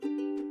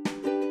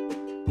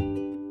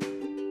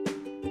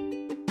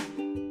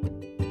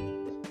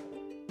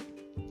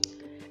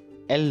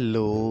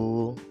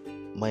Hello,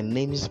 my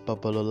name is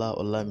Babalola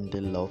Olamide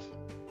Love.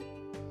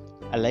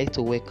 I'd like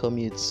to welcome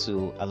you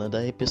to another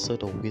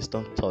episode of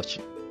Wisdom Touch.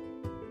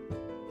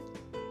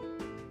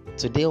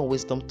 Today on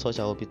Wisdom Touch,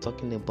 I will be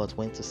talking about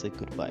when to say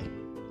goodbye.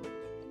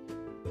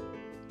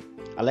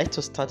 I'd like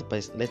to start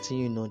by letting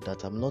you know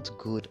that I'm not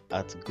good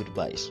at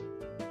goodbyes.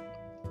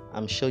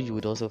 I'm sure you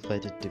would also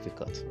find it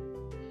difficult.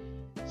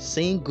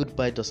 Saying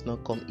goodbye does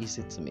not come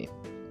easy to me.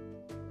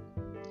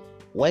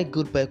 While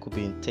goodbye could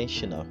be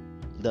intentional,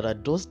 there are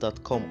those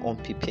that come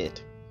unprepared.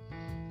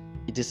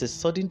 It is a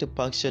sudden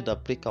departure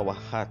that breaks our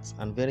hearts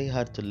and very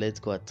hard to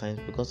let go at times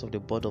because of the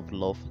bond of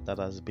love that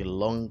has been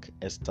long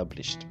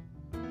established.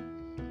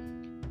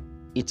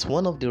 It's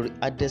one of the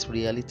hardest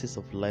realities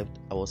of life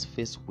I was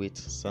faced with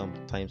some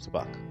times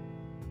back.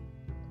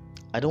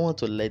 I don't want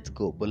to let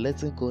go, but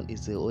letting go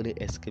is the only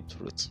escape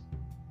route.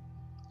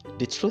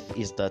 The truth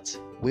is that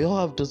we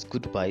all have those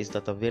goodbyes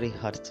that are very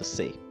hard to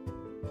say.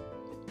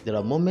 There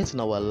are moments in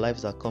our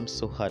lives that come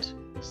so hard.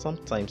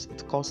 Sometimes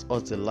it costs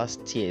us the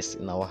last tears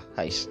in our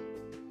eyes.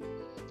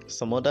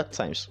 Some other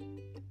times,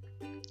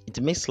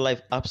 it makes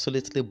life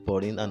absolutely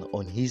boring and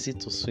uneasy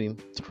to swim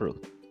through.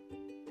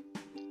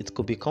 It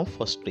could become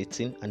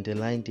frustrating and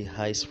delaying the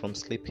eyes from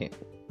sleeping.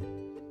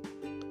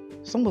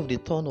 Some of the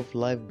turn of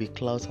life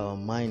beclouds our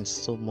minds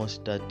so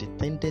much that the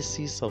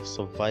tendencies of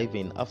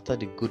surviving after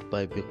the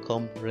goodbye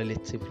become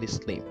relatively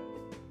slim.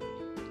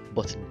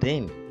 But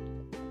then,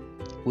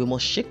 we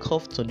must shake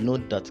off to know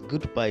that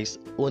goodbyes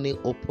only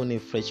open a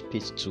fresh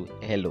page to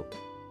hello.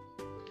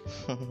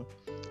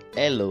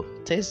 Hello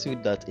tells you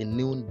that a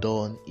new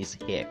dawn is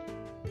here,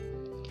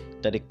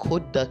 that the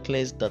cold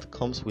darkness that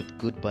comes with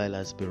goodbye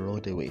has been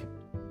rolled away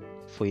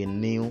for a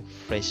new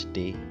fresh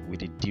day with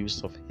the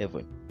dews of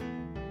heaven.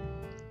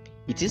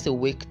 It is a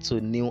wake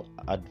to new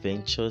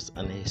adventures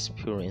and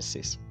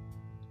experiences.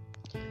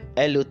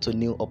 Hello to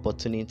new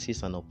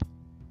opportunities and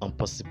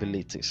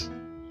possibilities.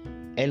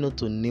 Hello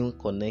to new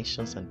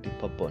connections and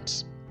deeper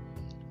bonds.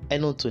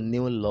 Hello to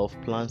new love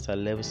plans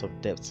and levels of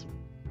depth.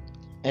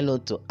 Hello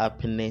to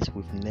happiness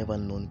we've never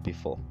known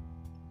before.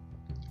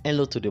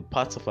 Hello to the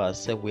parts of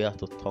ourselves we have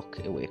to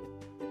tuck away.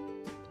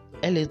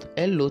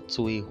 Hello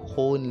to a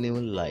whole new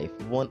life,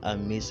 one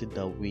amazing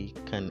that we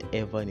can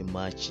ever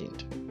imagine.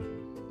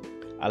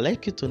 I'd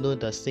like you to know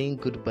that saying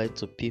goodbye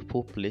to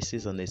people,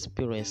 places, and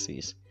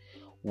experiences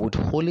would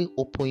wholly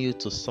open you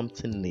to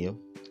something new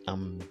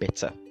and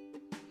better.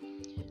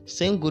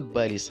 Saying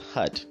goodbye is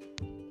hard.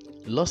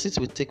 Losses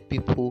will take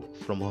people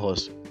from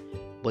us,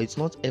 but it's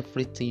not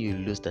everything you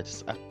lose that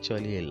is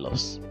actually a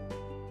loss.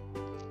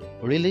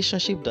 A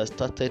relationship that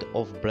started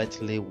off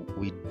brightly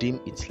will dim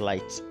its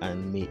lights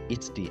and may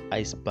hit the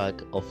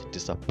iceberg of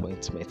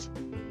disappointment.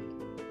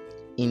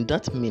 In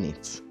that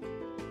minute,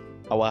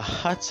 our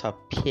hearts are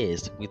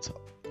pierced with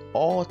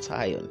hot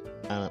iron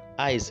and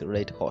eyes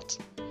red hot,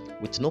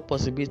 with no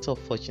possibility of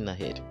fortune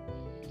ahead.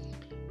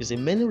 You see,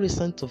 many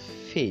reason to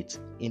faith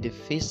in the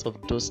face of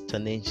those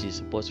challenges,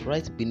 but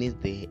right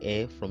beneath the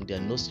air from their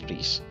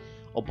nostrils,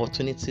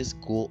 opportunities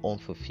go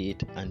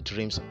unfulfilled and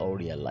dreams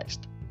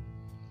unrealized.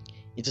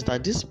 It is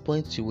at this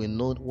point you will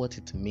know what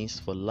it means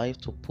for life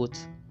to put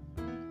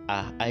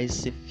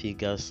icy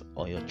fingers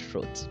on your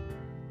throat.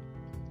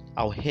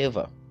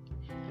 However,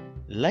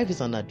 life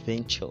is an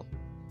adventure.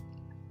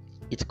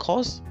 It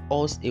calls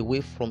us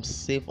away from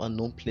safe and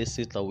known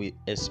places that will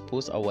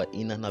expose our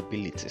inner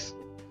abilities.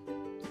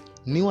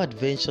 New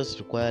adventures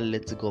require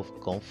letting go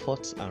of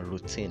comfort and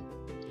routine.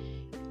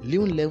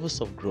 New levels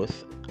of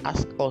growth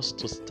ask us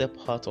to step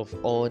out of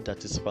all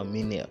that is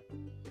familiar.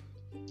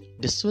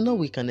 The sooner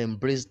we can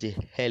embrace the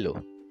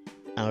hello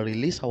and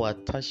release our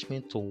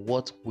attachment to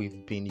what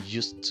we've been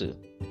used to,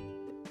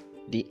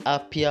 the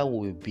happier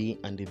we will be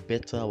and the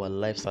better our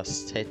lives are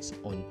set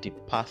on the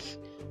path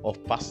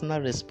of personal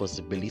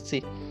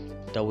responsibility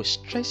that will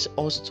stretch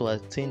us to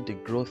attain the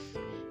growth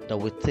that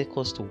will take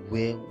us to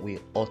where we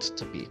ought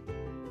to be.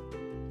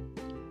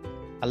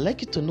 I'd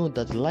like you to know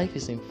that life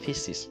is in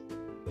phases.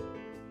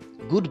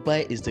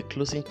 Goodbye is the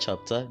closing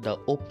chapter that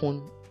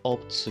opens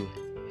up to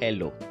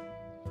hello.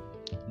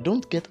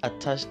 Don't get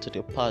attached to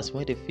the past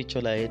when the future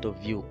ahead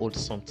of you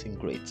holds something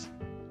great.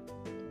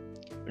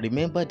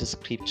 Remember the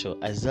scripture,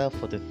 Isaiah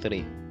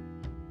 43,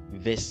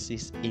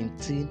 verses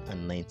 18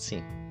 and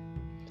 19,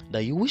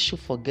 that you wish to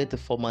forget the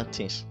former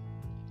things,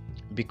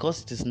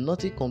 because it is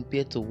nothing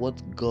compared to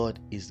what God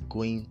is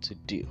going to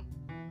do.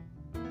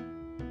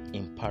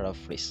 In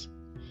paraphrase,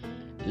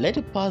 let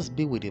the past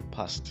be with the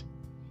past,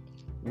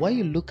 while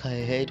you look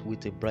ahead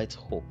with a bright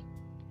hope.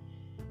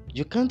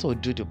 You can't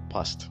undo the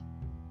past,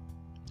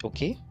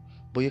 okay?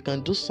 But you can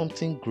do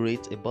something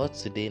great about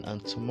today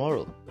and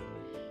tomorrow.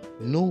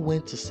 Know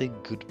when to say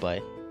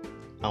goodbye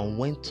and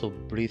when to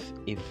breathe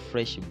a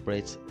fresh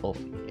breath of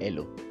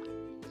hello.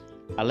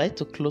 I'd like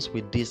to close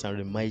with this and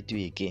remind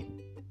you again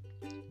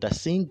that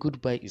saying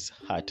goodbye is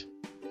hard.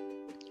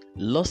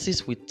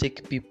 Losses will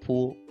take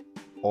people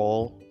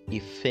or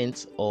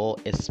events or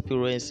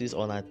experiences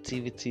or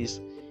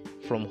activities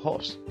from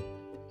us.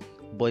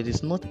 But it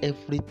is not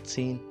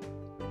everything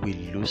we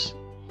lose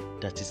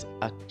that is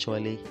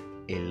actually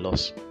a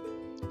loss.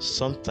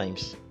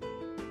 Sometimes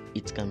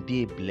it can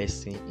be a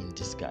blessing in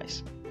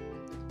disguise.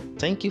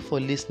 Thank you for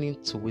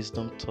listening to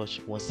Wisdom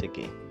Touch once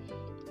again.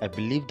 I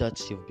believe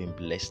that you've been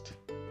blessed.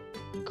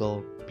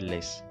 God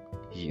bless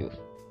you,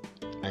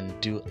 and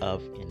do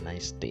have a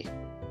nice day.